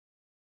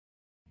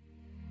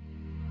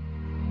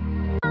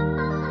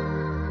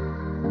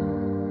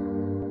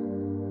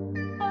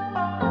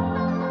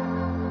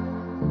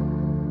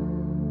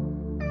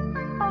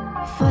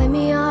Fight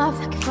me off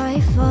like a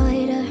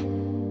firefighter.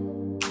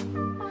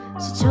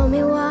 So tell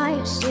me why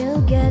you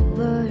still get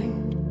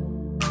burned.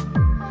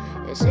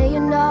 You say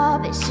you're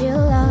not, but you're a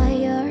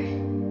liar.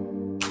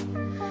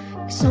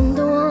 'Cause I'm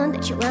the one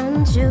that you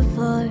run to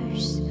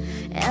first.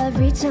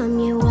 Every time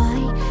you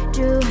lie,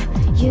 do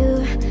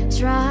you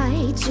try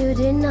to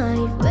deny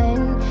it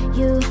when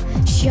you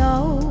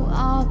show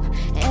up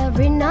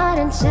every night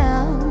and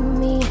tell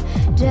me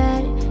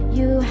that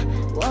you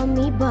want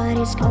me, but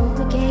it's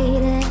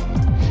complicated,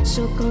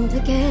 so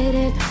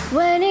complicated.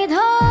 When it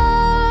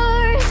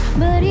hurts,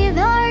 but it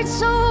hurts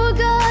so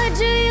good.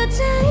 Do you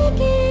take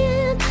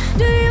it?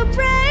 Do you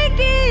break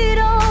it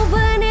off?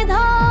 When it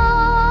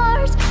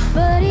hurts,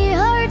 but it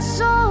hurts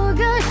so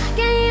good.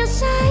 Can you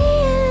say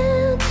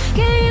it?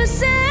 Can you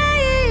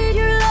say it?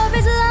 Your love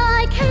is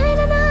like hey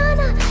na na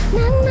na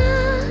na na.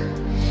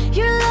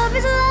 Your love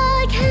is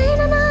like hey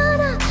na na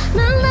na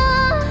na na.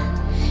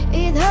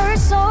 It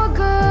hurts so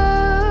good.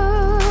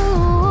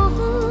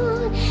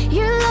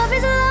 Your love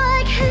is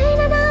like hey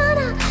na na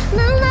na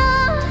na na.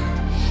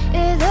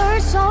 It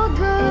hurts so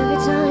good. Every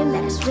time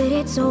that I spit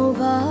it's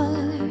over,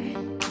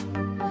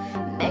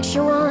 makes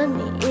you want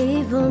me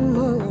even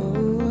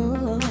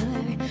more.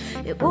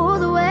 You pull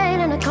the weight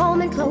and I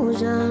come in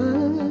closer,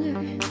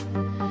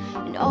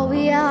 and all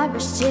we are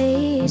is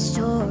tears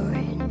torn.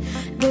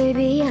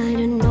 Baby, I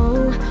don't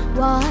know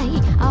why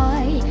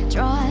I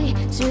try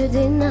to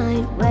deny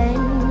it when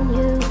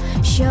you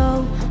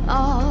show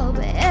up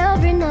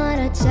every night.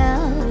 I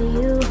tell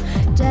you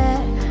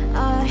that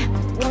I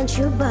want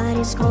you, but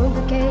it's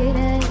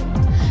complicated,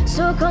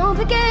 so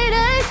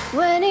complicated.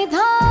 When it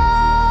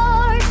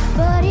hurts,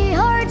 but it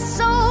hurts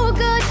so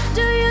good.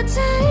 Do you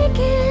take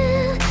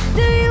it?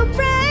 Do you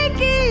break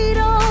it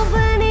off?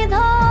 When it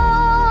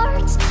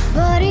hurts,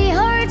 but it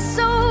hurts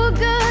so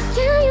good.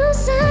 Can you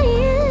say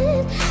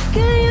it?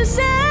 Can you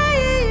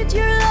say it?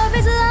 Your love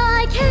is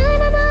like hey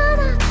na na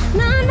na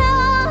na na.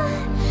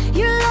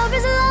 Your love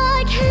is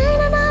like hey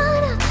na na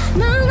na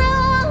na na.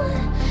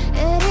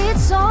 And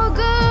it's so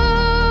good.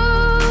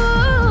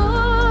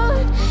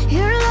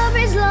 Your love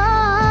is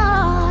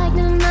like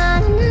na na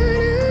na na.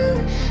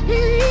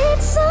 And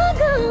it's so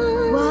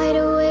good. Wide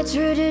awake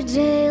through the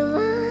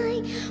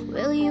daylight.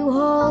 Will you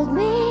hold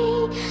me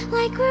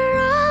like we're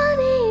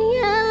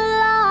running a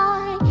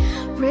line?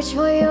 Reach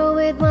for your